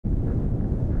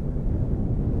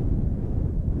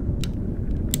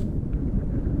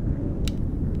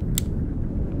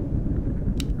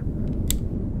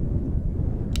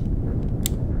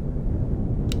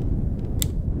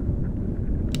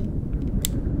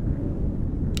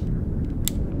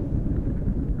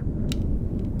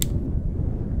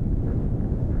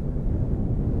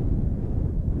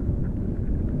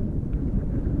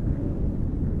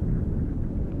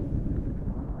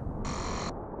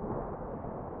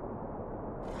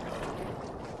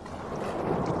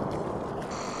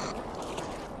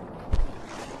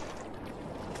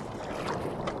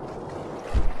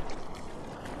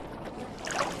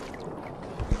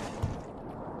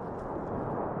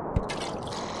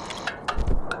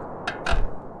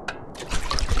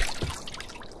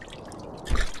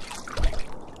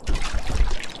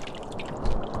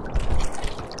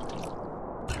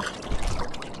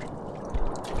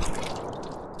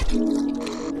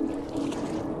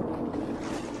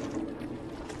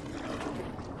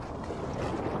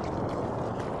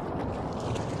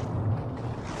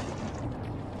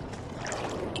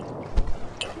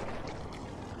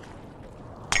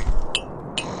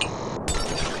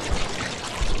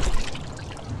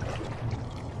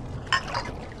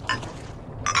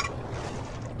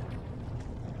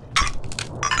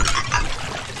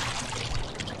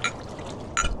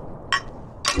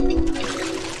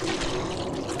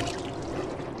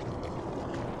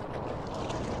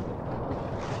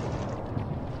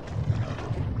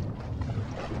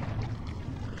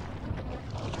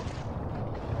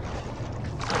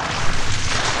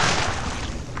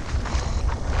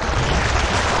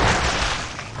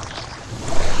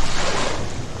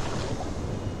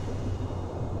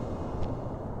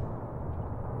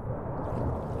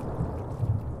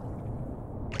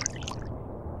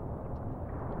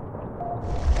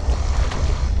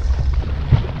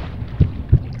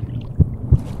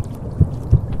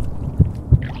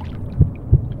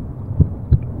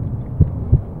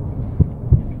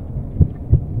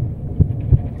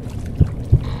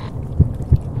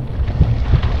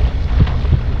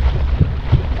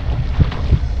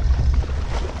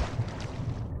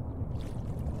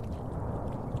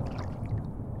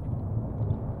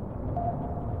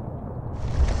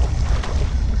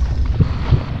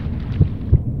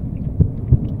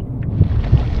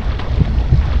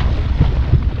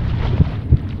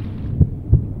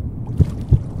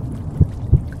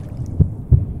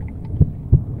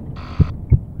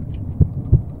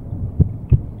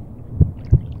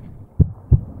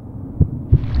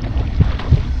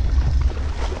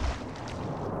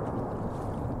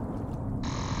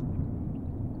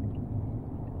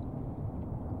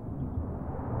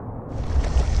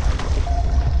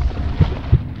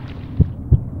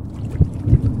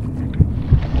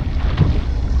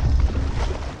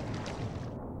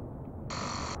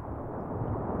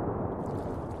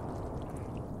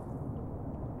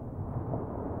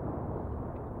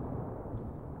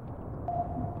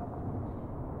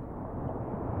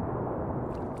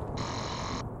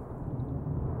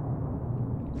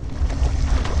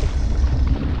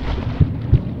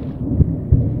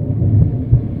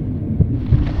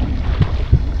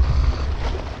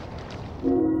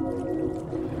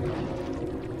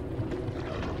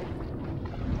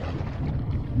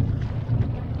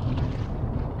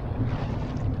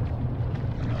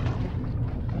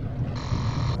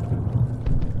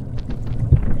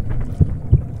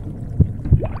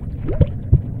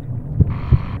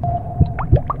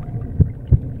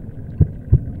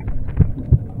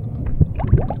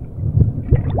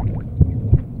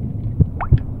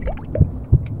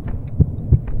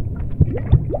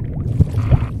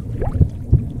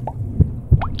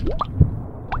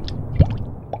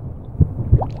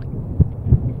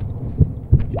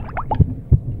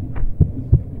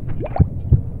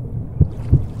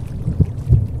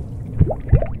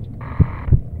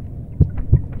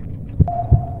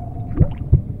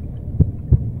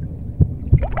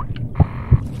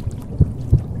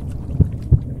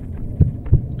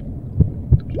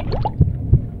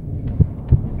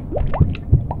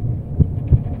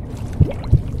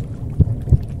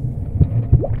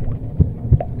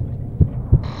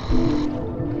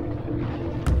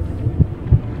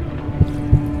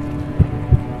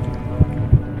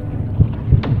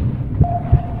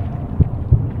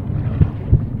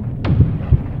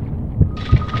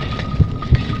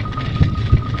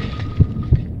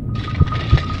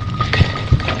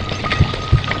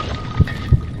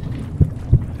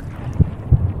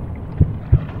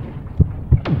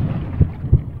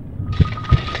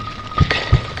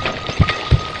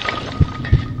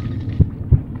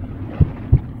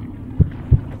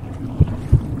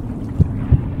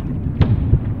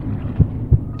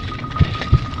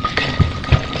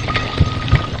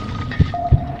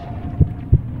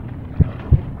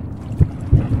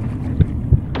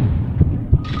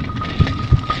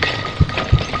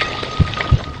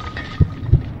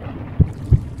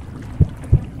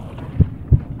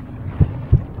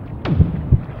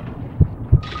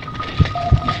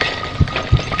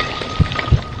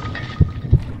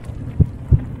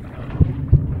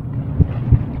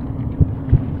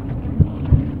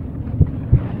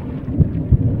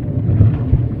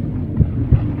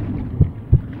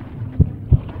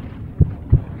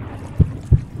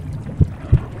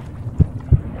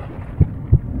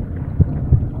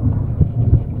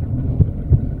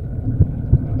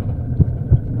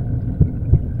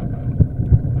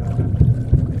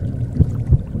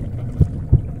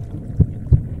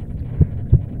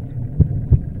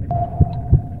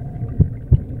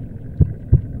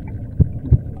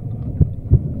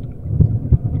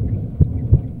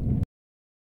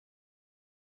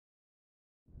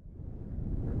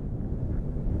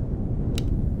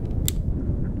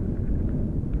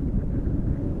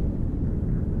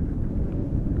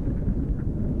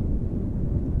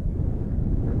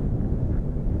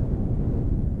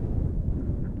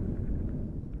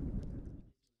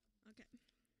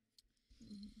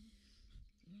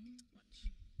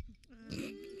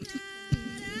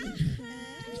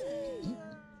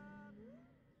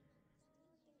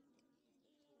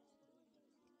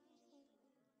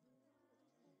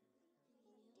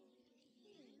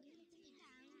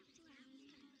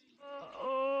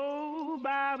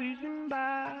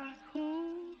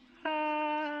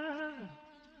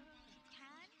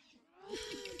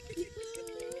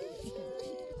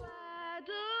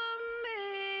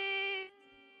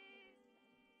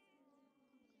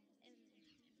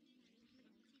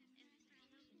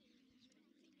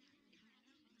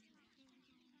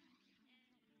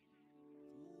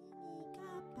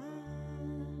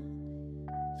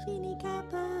Fini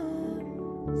kapa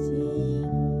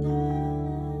singa,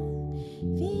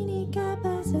 fini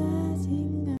kapa sa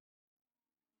singa.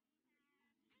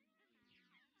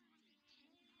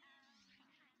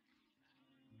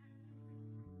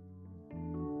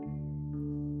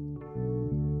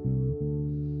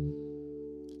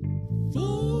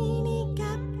 Fini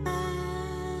kapa,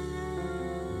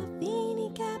 fini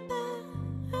kapa,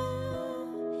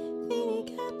 fini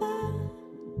kapa.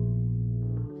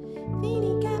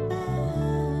 Fini kapa,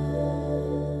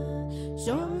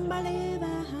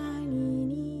 sombaleva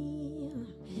hanini,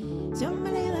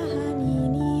 sombaleva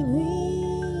hanini,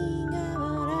 winga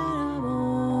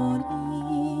varamoni,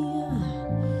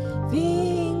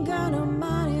 vinga no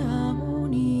mare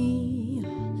harmoni,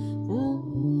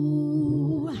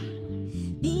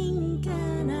 vinga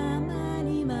na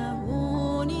mani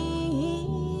mahoni.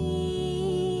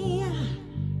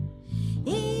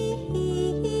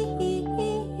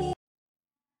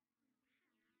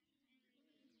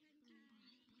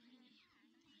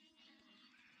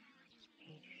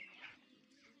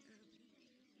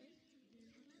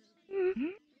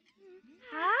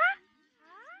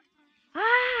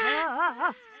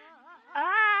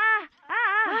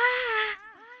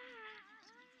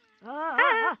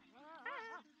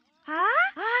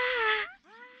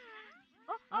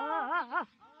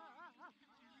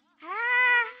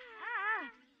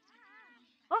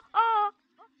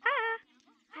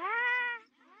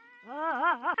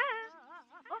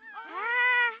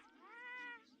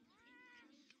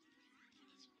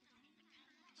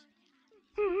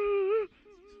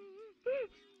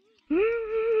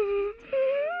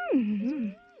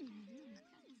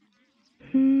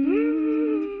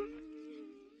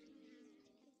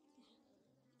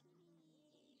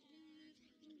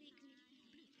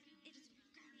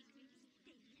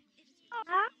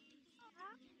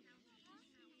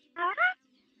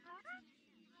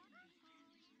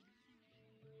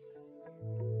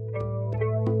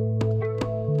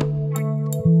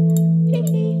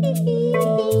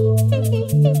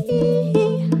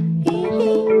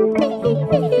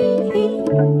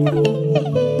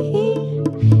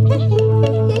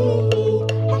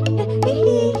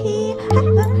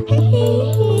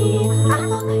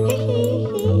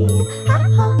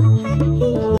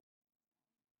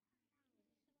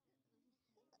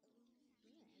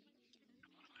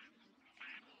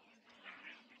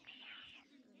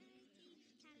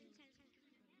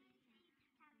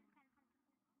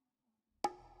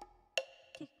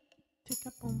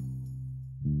 Tika boom,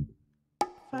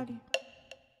 fari,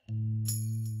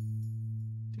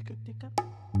 tika tika.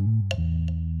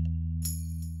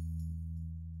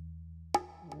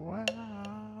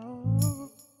 Wow.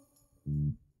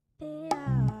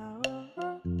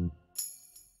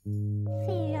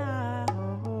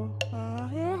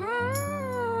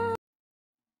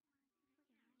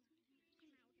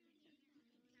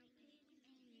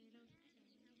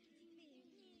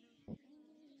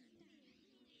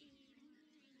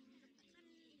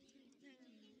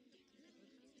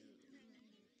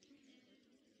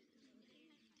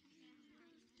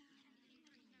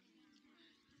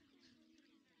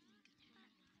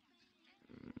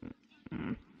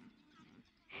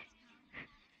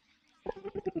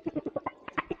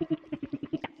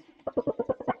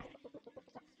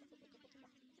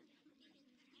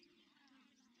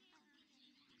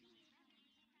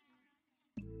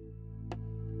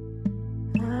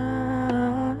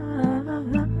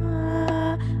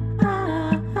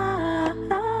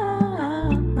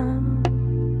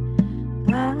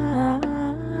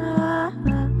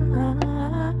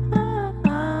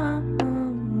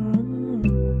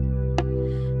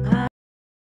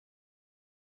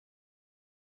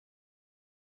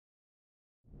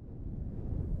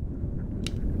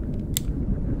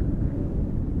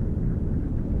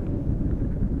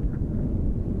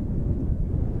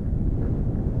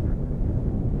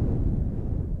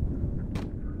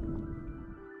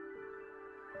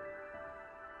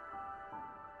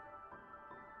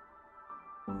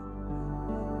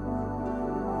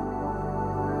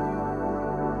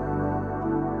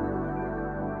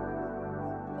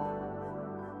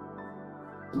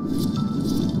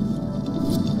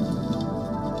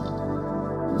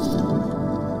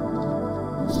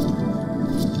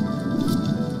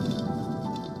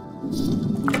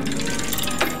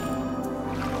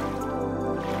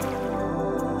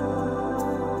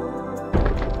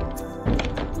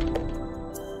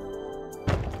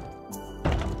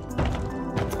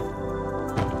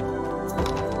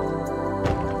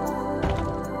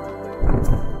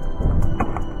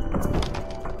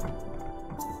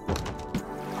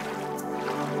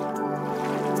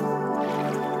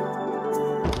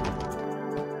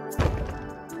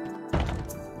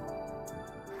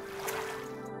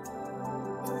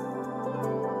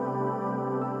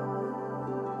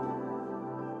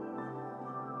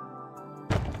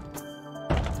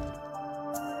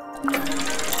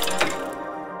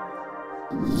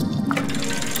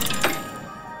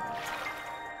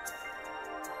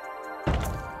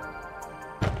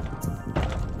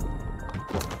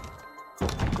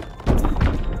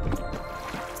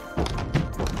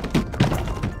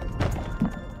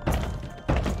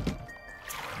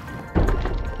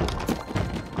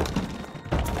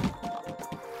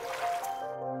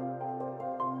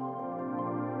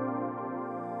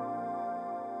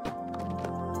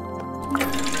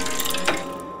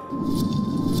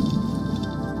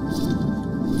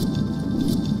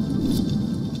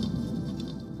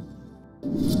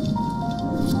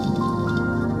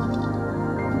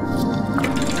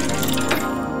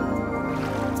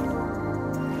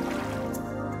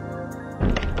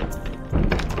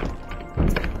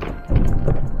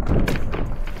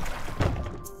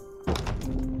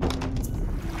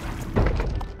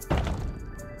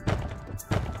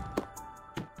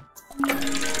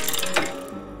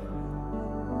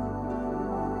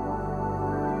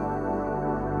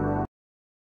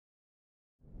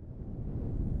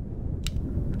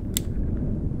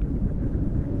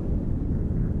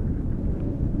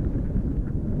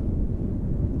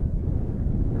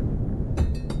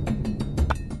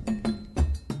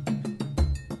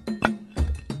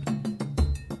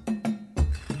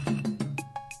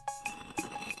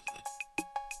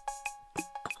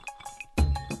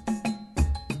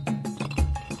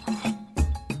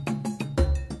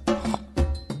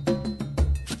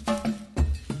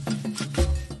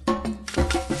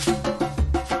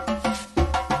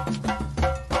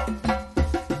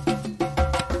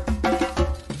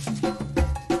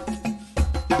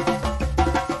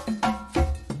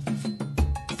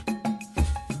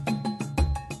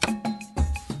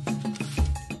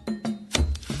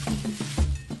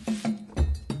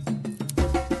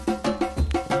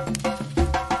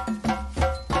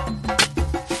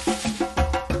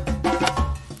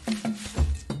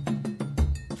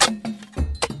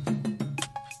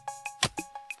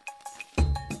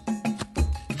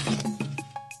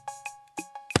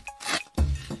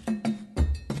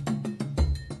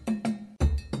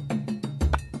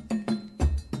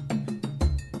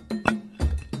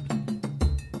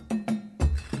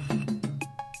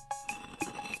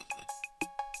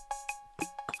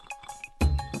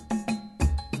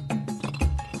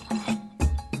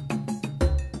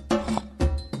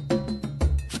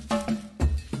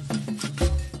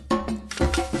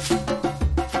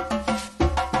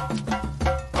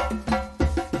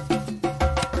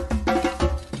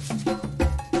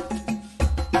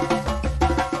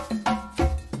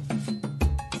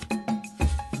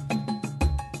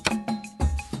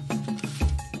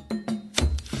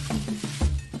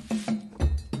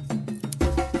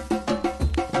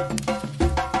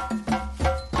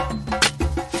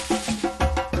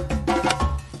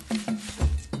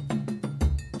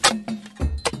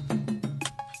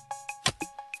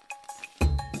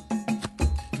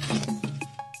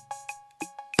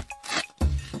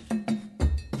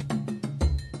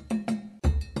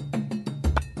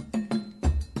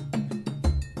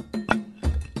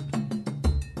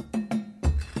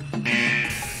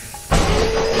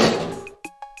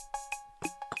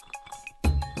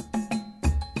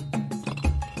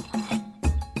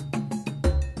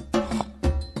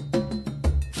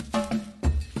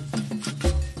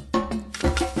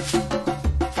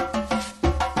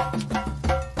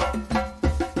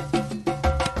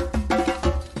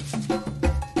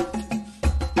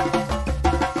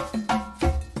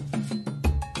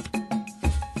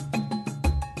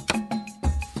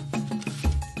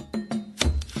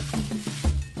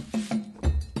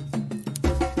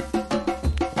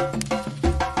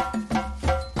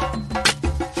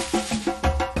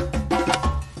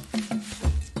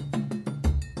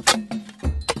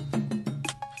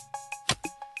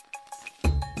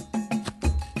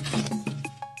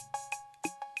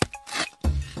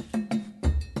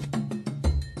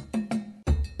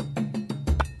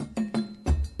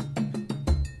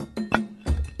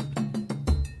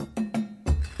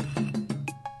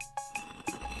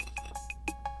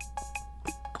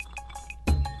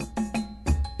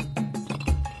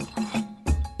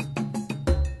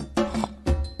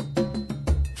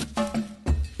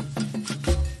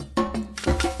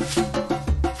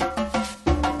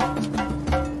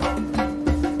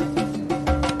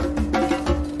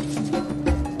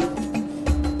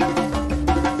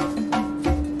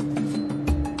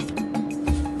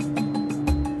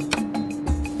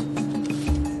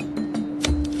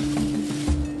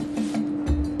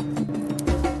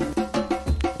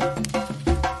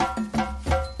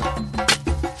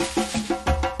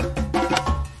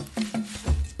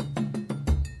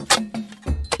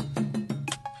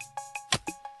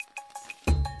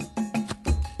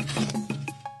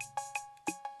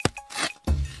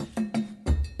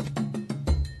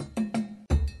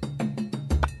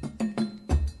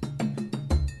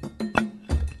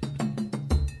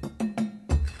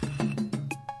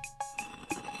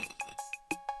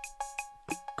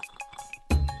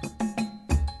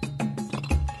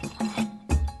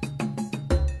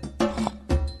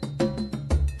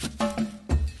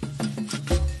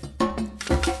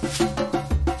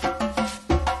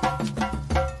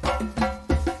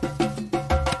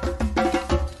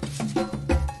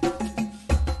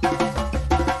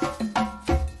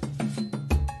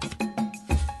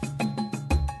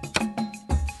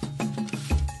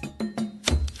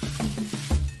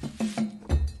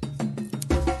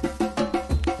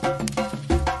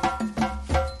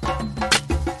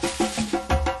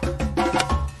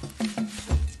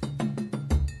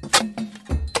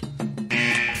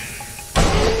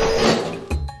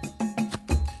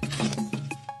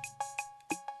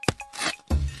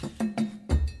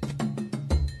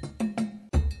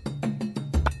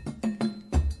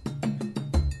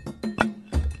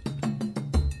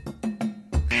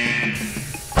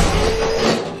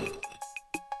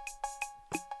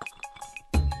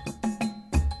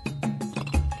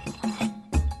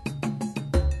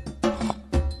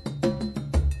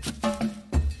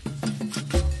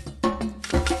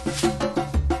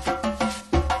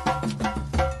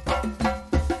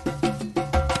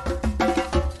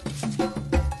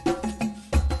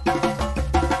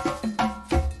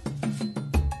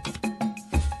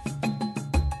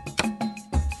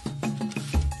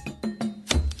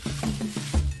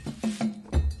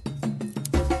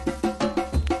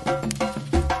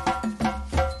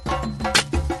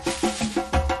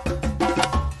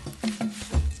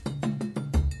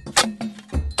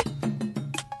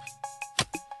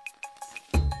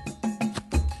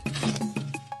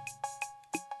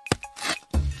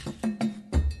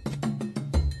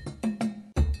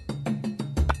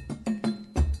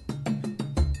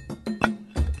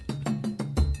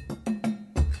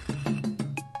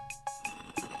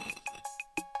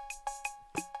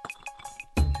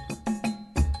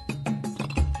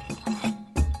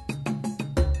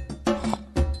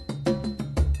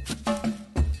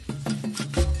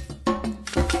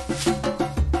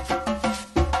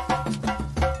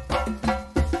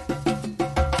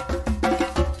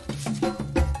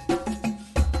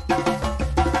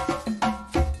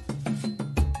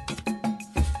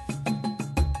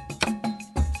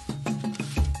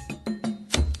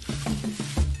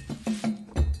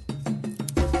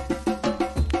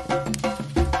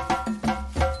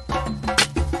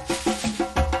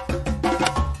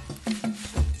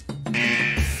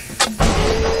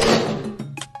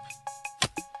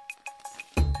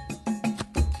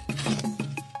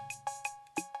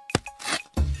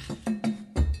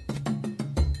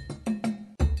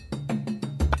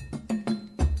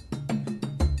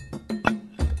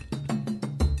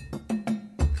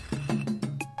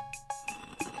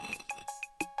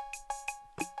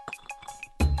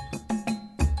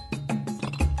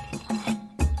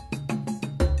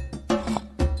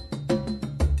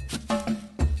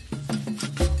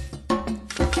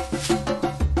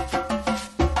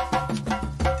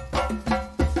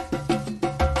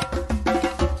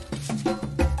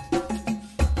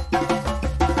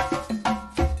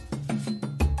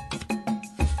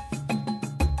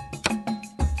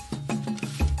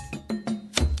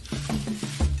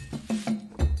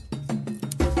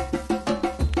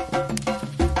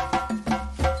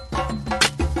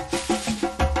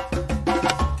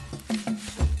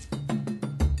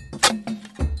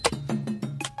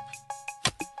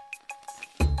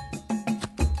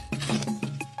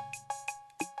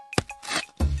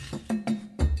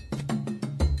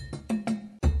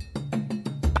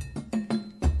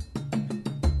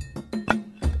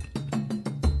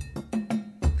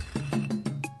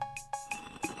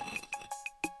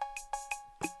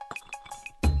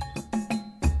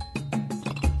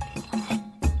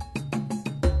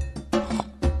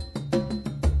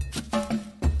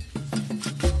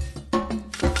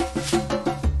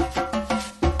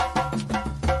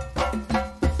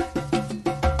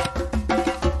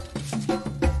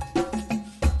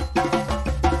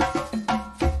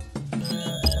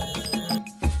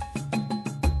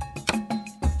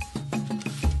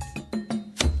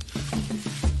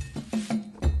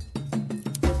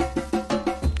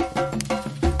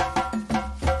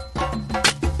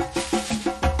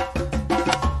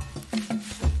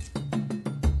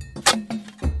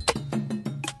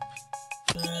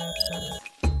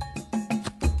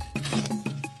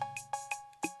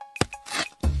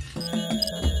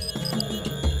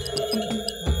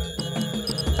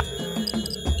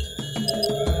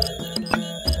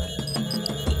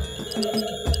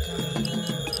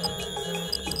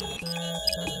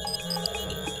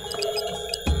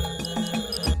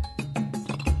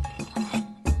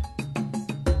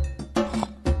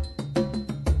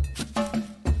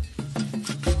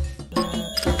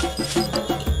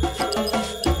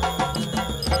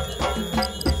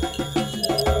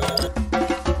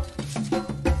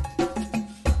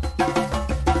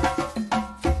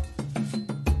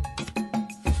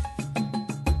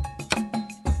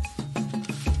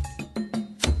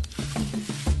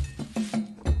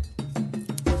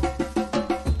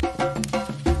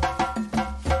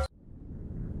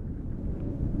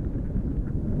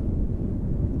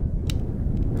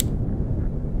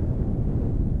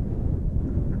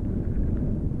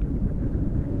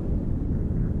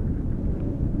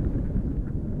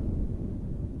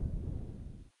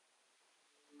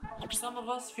 some of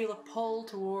us feel a pull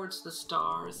towards the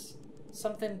stars,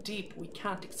 something deep we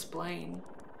can't explain.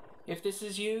 If this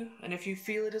is you, and if you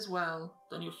feel it as well,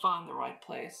 then you've found the right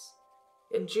place.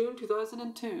 In June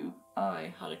 2002,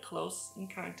 I had a close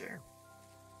encounter.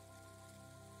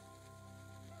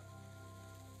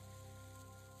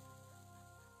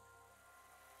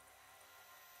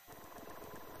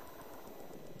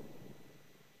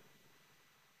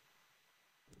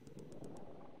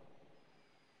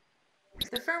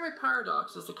 The Fermi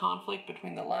paradox is the conflict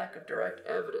between the lack of direct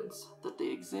evidence that they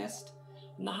exist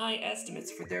and the high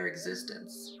estimates for their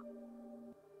existence.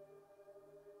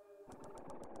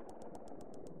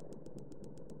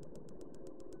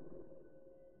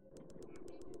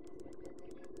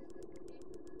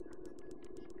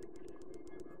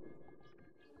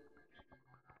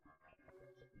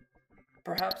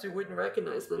 Perhaps we wouldn't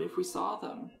recognize them if we saw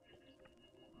them.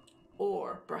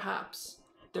 Or perhaps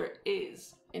there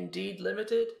is indeed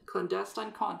limited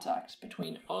clandestine contact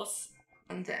between us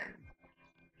and them.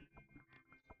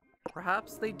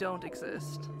 Perhaps they don't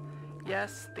exist.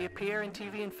 Yes, they appear in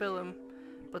TV and film,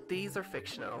 but these are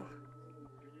fictional.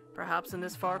 Perhaps in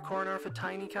this far corner of a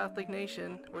tiny Catholic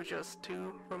nation, we're just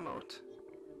too remote.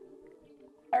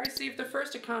 I received the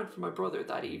first account from my brother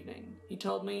that evening. He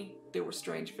told me there were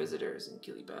strange visitors in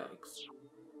Killybegs.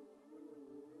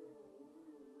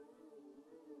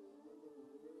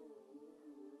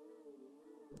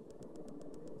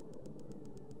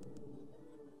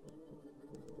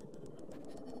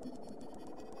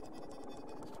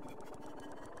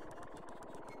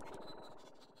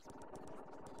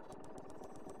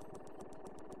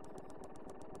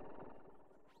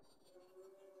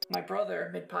 My brother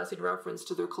made passing reference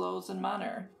to their clothes and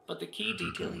manner, but the key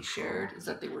detail he shared is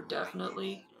that they were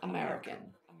definitely American.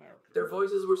 Their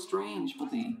voices were strange,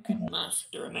 but they couldn't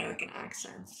mask their American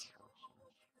accents.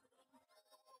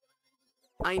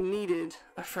 I needed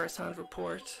a first-hand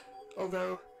report,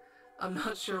 although I'm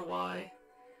not sure why.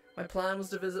 My plan was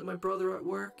to visit my brother at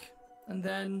work, and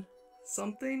then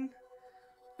something?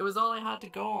 It was all I had to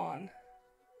go on.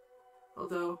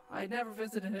 Although I'd never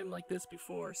visited him like this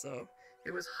before, so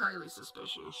it was highly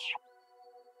suspicious.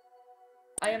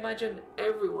 I imagine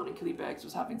everyone in Killybegs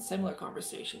was having similar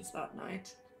conversations that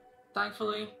night.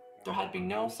 Thankfully, there had been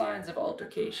no signs of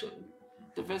altercation.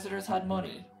 The visitors had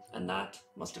money, and that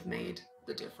must have made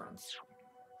the difference.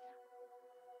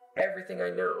 Everything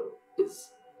I know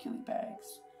is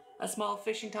Killybegs, a small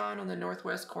fishing town on the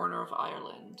northwest corner of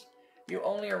Ireland. You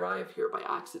only arrive here by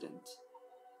accident.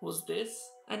 Was this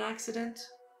an accident?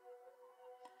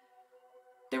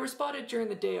 They were spotted during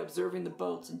the day observing the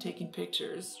boats and taking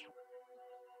pictures.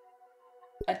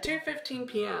 At 2:15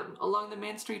 p.m, along the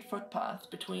Main Street footpath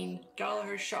between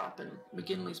Gallagher's shop and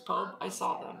McGinley's pub, I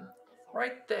saw them.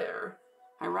 Right there,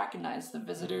 I recognized the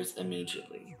visitors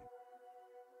immediately.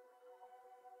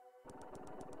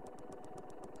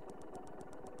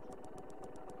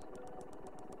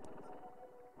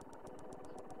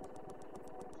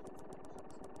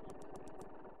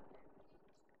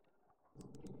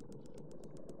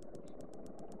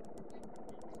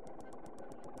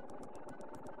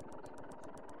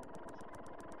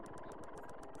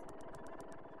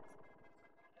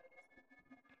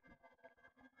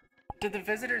 Did the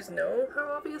visitors know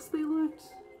how obvious they looked?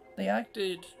 They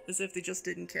acted as if they just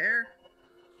didn't care.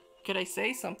 Could I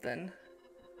say something?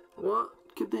 What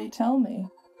could they tell me?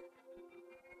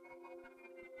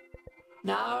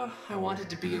 Now, I wanted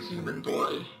to be a human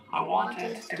boy. I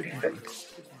wanted to be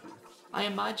fixed. I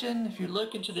imagine if you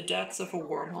look into the depths of a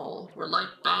wormhole where light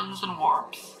bends and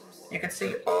warps, you can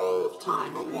see all of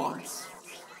time at once.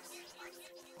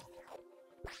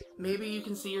 Maybe you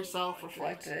can see yourself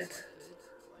reflected.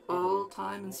 All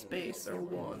time and space are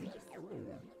one.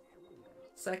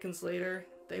 Seconds later,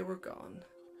 they were gone.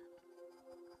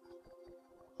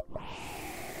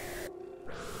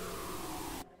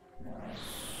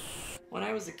 When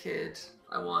I was a kid,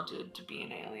 I wanted to be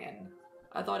an alien.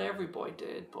 I thought every boy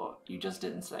did, but you just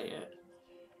didn't say it.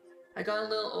 I got a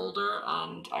little older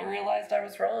and I realized I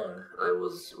was wrong. I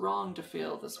was wrong to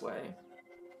feel this way.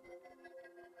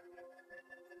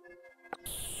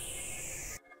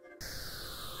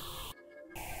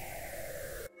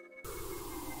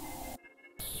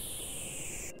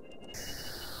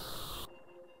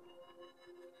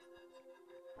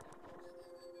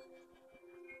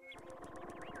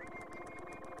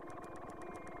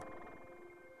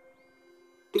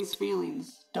 These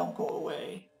feelings don't go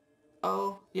away.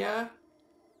 Oh, yeah?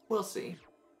 We'll see.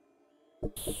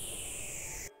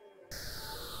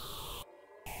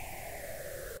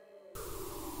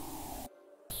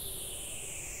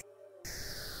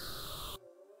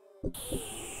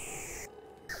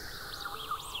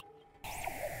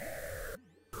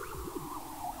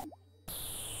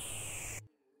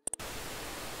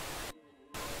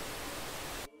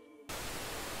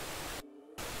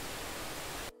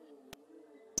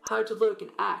 how to look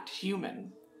and act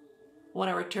human. When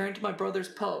I returned to my brother's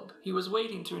pub, he was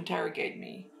waiting to interrogate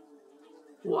me.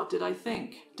 What did I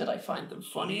think? Did I find them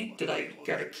funny? Did I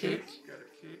get a kick?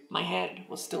 My head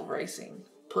was still racing.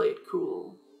 Play it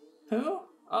cool. Who?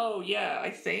 Oh yeah, I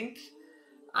think.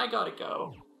 I gotta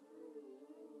go.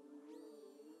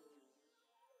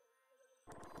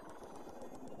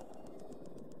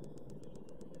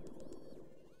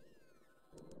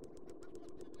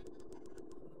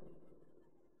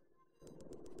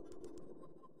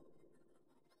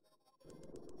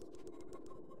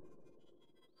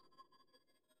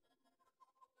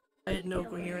 I had no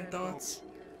coherent thoughts,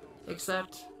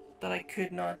 except that I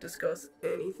could not discuss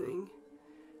anything.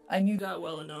 I knew that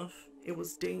well enough. It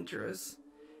was dangerous.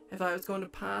 If I was going to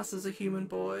pass as a human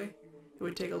boy, it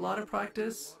would take a lot of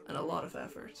practice and a lot of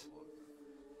effort.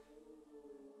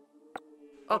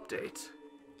 Update.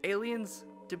 Aliens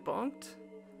debunked?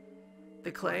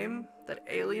 The claim that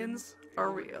aliens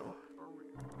are real.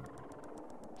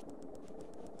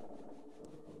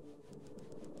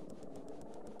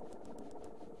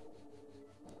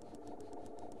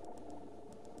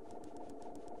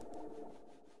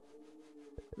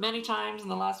 Many times in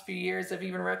the last few years, I've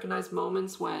even recognized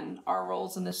moments when our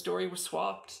roles in this story were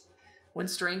swapped, when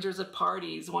strangers at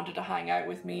parties wanted to hang out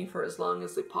with me for as long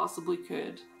as they possibly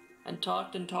could, and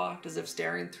talked as if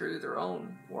staring through their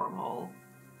own wormhole.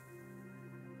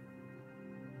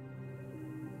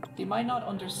 They might not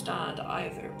understand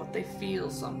either, but they feel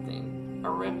something.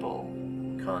 A ripple.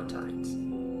 Contact.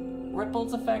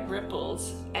 Ripples affect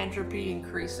ripples, entropy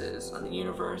increases, and the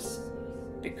universe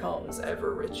becomes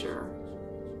ever richer.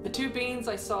 The two beings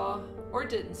I saw, or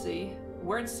didn't see,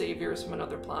 weren't saviors from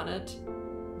another planet.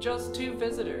 Just two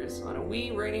visitors on a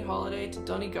wee rainy holiday to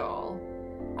Donegal.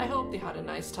 I hope they had a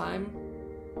nice time.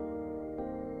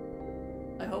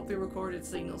 I hope they recorded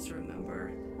signals to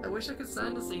remember. I wish I could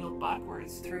send a signal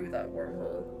backwards through that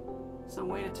wormhole. Some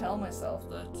way to tell myself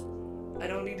that I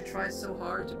don't need to try so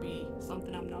hard to be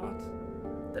something I'm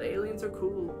not. That aliens are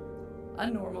cool,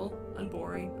 and normal, and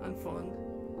boring, and fun.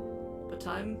 But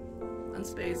time and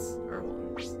space are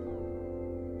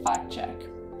one. Fact check.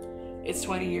 It's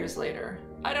 20 years later.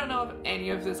 I don't know if any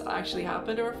of this actually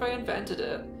happened or if I invented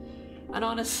it. And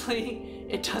honestly,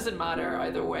 it doesn't matter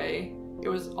either way. It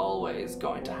was always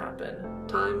going to happen.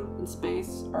 Time and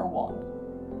space are one.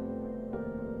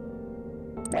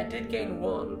 I did gain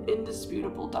one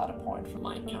indisputable data point from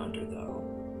my encounter though.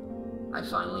 I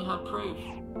finally had proof.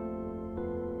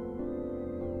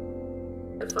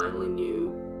 I finally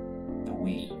knew that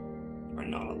we are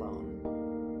not alone.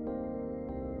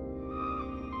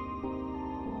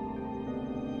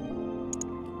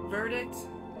 Verdict,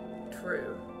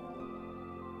 true.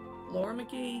 Llaura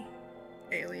McGee,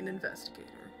 alien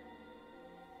investigator.